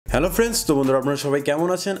Hello friends, তো বন্ধুরা আপনারা সবাই কেমন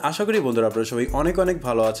আছেন? আশা করি বন্ধুরা আপনারা সবাই অনেক অনেক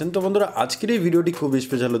ভালো আছেন। তো বন্ধুরা আজকের এই ভিডিওটি খুব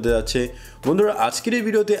স্পেশাল হতে যাচ্ছে। বন্ধুরা আজকের এই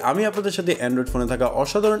ভিডিওতে আমি আপনাদের সাথে অ্যান্ড্রয়েড ফোনে থাকা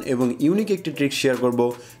অসাধারণ এবং ইউনিক একটি ট্রিক্স শেয়ার করব,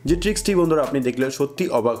 যে ট্রিক্সটি বন্ধুরা আপনি দেখলে সত্যি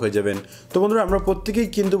অবাক হয়ে যাবেন। তো বন্ধুরা আমরা প্রত্যেকেই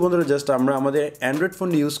কিন্তু বন্ধুরা আমরা আমাদের অ্যান্ড্রয়েড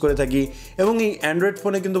ফোনটি ইউজ করে থাকি এবং এই অ্যান্ড্রয়েড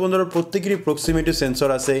ফোনে কিন্তু বন্ধুরা প্রত্যেকেরই প্রক্সিমিটি সেন্সর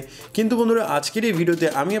আছে। কিন্তু বন্ধুরা আজকের এই ভিডিওতে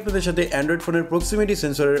আমি আপনাদের সাথে অ্যান্ড্রয়েড ফোনের প্রক্সিমিটি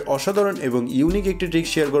সেন্সরের অসাধারণ এবং ইউনিক একটি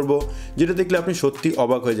ট্রিক্স শেয়ার করব, যেটা দেখলে আপনি সত্যি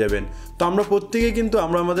অবাক হয়ে যাবেন। তো আমরা প্রত্যেকে কিন্তু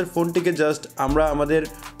আমরা আমাদের ফোনটিকে আমরা আমাদের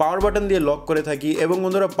পাওয়ার বাটন দিয়ে লক করে থাকি এবং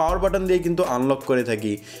বন্ধুরা পাওয়ার বাটন দিয়ে কিন্তু আনলক করে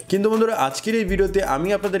থাকি। কিন্তু বন্ধুরা আজকের এই ভিডিওতে আমি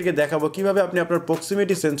আপনাদেরকে দেখাবো কিভাবে আপনি আপনার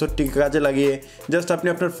প্রক্সিমিটি সেন্সরটি কাজে লাগিয়ে আপনি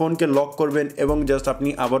আপনার ফোনকে লক করবেন এবং আপনি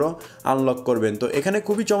আবারও আনলক করবেন। তো এখানে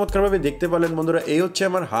খুবই চমৎকারভাবে দেখতে পেলেন বন্ধুরা, এই হচ্ছে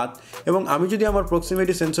আমার হাত এবং আমি যদি আমার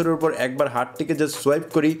প্রক্সিমিটি সেন্সরের উপর একবার হাতটিকে সোয়াইপ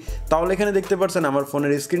করি, তাহলে এখানে দেখতে পাচ্ছেন আমার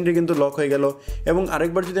ফোনের স্ক্রিনটি কিন্তু লক হয়ে গেল। এবং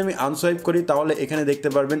আরেকবার যদি আমি আনসোয়াইপ করি, তাহলে এখানে দেখতে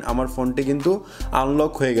পারবেন আমার ফোনটি কিন্তু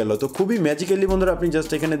আনলক হয়ে গেল। তো খুবই ম্যাজিক্যালি বন্ধুরা আপনি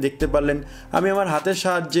এখানে দেখতে পারলেন আমি আমার হাতের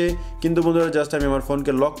সাহায্যে কিন্তু বন্ধুরা আমি আমার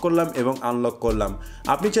ফোনকে লক করলাম এবং আনলক করলাম।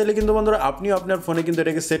 আপনি চাইলে কিন্তু বন্ধুরা আপনিও আপনার ফোনে কিন্তু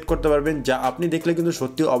এটাকে সেট করতে পারবেন, যা আপনি দেখলে কিন্তু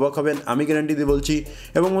সত্যি অবাক হবেন, আমি গ্যারান্টি দিয়ে বলছি।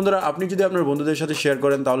 এবং বন্ধুরা আপনি যদি আপনার বন্ধুদের সাথে শেয়ার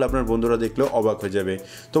করেন, তাহলে আপনার বন্ধুরা দেখলেও অবাক হয়ে যাবে।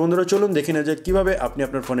 তো বন্ধুরা চলুন দেখে নেওয়া যাক কিভাবে আপনি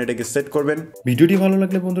আপনার ফোনে এটাকে সেট করবেন। ভিডিওটি ভালো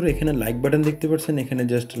লাগলে বন্ধুরা এখানে লাইক বাটন দেখতে পাচ্ছেন, এখানে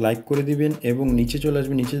লাইক করে দিবেন এবং নিচে চলে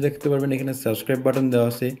আসবেন। নিচে দেখতে পারবেন এখানে সাবস্ক্রাইব বাটন দেওয়া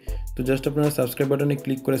আছে। তো আপনারা সাবস্ক্রাইব বাটনে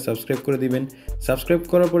ক্লিক করে সাবস্ক্রাইব করে দিবেন। সাবস্ক্রাইব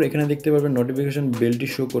করার পর এখানে দেখতে পারবেন নোটিফিকেশন বেলটি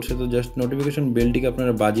শো করছে। তো নোটিফিকেশন বেলটিকে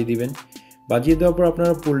আপনারা বাজিয়ে দিবেন। বাজিয়ে দেওয়ার পর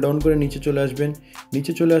আপনারা পুল ডাউন করে নিচে চলে আসবেন।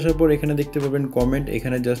 নিচে চলে আসার পর এখানে দেখতে পাবেন কমেন্ট,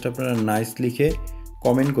 এখানে আপনারা নাইস লিখে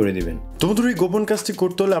কমেন্ট করে দিবেন। তো বন্ধুরা এই গোপন কাজটি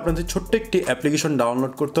করতে হলে আপনাদের ছোট্ট একটি অ্যাপ্লিকেশন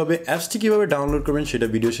ডাউনলোড করতে হবে। অ্যাপসটি কীভাবে ডাউনলোড করবেন সেটা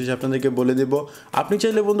ভিডিও শেষে আপনাদেরকে বলে দেবো। আপনি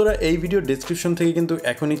চাইলে বন্ধুরা এই ভিডিও ডেসক্রিপশন থেকে কিন্তু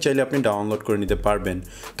এখনই চাইলে আপনি ডাউনলোড করে নিতে পারবেন।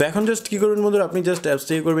 তো এখন কী করবেন বন্ধুরা, আপনি অ্যাপস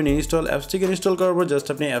থেকে করবেন ইনস্টল। অ্যাপসটিকে ইনস্টল করার পর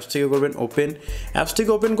আপনি অ্যাপস থেকে করবেন ওপেন।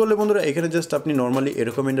 অ্যাপসটিকে ওপেন করলে বন্ধুরা এখানে আপনি নর্মালি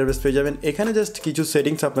এরকম ইন্টারফেস পেয়ে যাবেন। এখানে কিছু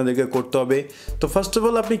সেটিংস আপনাদেরকে করতে হবে। তো ফার্স্ট অফ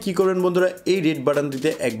অল আপনি কী করবেন বন্ধুরা, এই রেড বাটনটিতে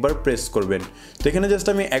একবার প্রেস করবেন। তো এখানে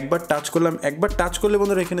আমি একবার টাচ করলাম। একবার টাচ করলে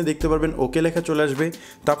বন্ধুরা এখানে দেখতে পারবেন ওকে লেখা চলে আসবে।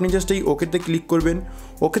 তো আপনি এই ওকেতে ক্লিক করবেন।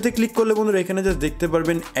 ওকেতে ক্লিক করলে বন্ধুরা এখানে দেখতে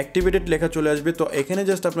পারবেন অ্যাক্টিভেটেড লেখা চলে আসবে। তো এখানে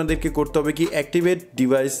আপনাদেরকে করতে হবে কি অ্যাক্টিভেট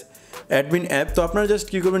ডিভাইস অ্যাডমিন অ্যাপ। তো আপনারা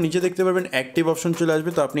কী করবেন, নিচে দেখতে পারবেন অ্যাক্টিভ অপশন চলে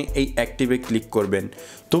আসবে। তো আপনি এই অ্যাক্টিভে ক্লিক করবেন।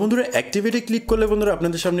 তো বন্ধুরা অ্যাক্টিভেটে ক্লিক করলে বন্ধুরা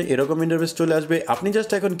আপনাদের সামনে এরকম ইন্টারফেস চলে আসবে। আপনি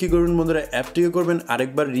এখন কী করবেন বন্ধুরা, অ্যাপটিকে করবেন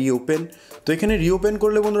আরেকবার রিওপেন। তো এখানে রিওপেন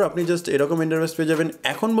করলে বন্ধুরা আপনি এরকম ইন্টারফেস পেয়ে যাবেন।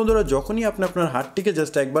 এখন বন্ধুরা যখনই আপনি আপনার হাতটিকে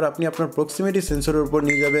একবার আপনি আপনার প্রক্সিমিটি সেন্সরের উপর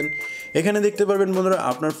নিয়ে যাবেন, এখানে দেখতে পারবেন বন্ধুরা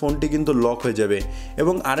আপনার ফোনটি কিন্তু লক হয়ে যাবে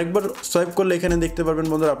এবং আরেকবার সোয়াইপ করলে এখানে দেখতে পারবেন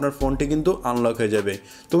বন্ধুরা আপনার ফোনটি কিন্তু আনলক হয়ে যাবে।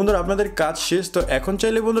 তো বন্ধুরা আপনাদের কাজ শেষ। তো এখন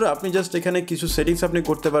চাইলে বন্ধুরা আপনি এখানে কিছু সেটিংস আপনি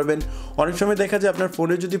করতে পারবেন। অনেক সময় দেখা যায় আপনার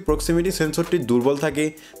ফোনে যদি প্রক্সিমিটি সেন্সরটি দুর্বল থাকে,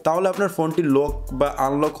 তাহলে আপনার ফোনটি লক বা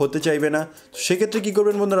আনলক হতে চাইবে না। সেক্ষেত্রে কী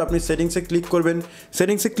করবেন বন্ধুরা, আপনি সেটিংসে ক্লিক করবেন।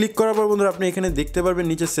 সেটিংসে ক্লিক করার পর বন্ধুরা আপনি এখানে দেখতে পারবেন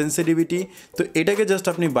নিচে সেন্সিটিভিটি। তো এটাকে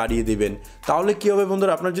আপনি বাড়িয়ে দিবেন। তাহলে কী হবে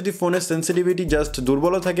বন্ধুরা, আপনার যদি ফোনের সেন্সিটিভিটি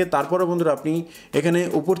দুর্বলও থাকে, তারপরে বন্ধুরা আপনি এখানে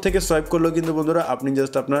উপর থেকে সোয়াইপ করলেও কিন্তু বন্ধুরা আপনি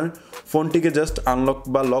আপনার ফোনটিকে আনলক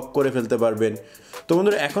বা লক করে ফেলতে পারবেন। তো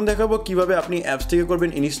বন্ধুরা এখন দেখাবো কিভাবে আপনি অ্যাপসটিকে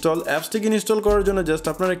করবেন ইনস্টল। অ্যাপসটিকে ইনস্টল করার জন্য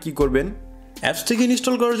আপনারা কী করবেন, অ্যাপসটিকে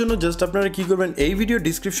ইনস্টল করার জন্য আপনারা কী করবেন, এই ভিডিও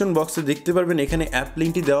ডিসক্রিপশন বক্সে দেখতে পারবেন এখানে অ্যাপ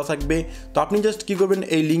লিঙ্কটি দেওয়া থাকবে। তো আপনি কী করবেন,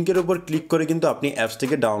 এই লিঙ্কের উপর ক্লিক করে কিন্তু আপনি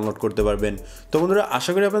অ্যাপসটিকে ডাউনলোড করতে পারবেন। তো বন্ধুরা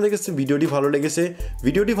আশা করি আপনাদের কাছে ভিডিওটি ভালো লেগেছে।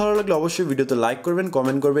 ভিডিওটি ভালো লাগলে অবশ্যই ভিডিওতে লাইক করবেন,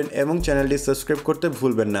 কমেন্ট করবেন এবং চ্যানেলটি সাবস্ক্রাইব করতে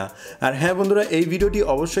ভুলবেন না। আর হ্যাঁ বন্ধুরা, এই ভিডিওটি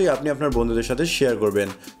অবশ্যই আপনি আপনার বন্ধুদের সাথে শেয়ার করবেন।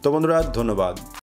 তো বন্ধুরা ধন্যবাদ।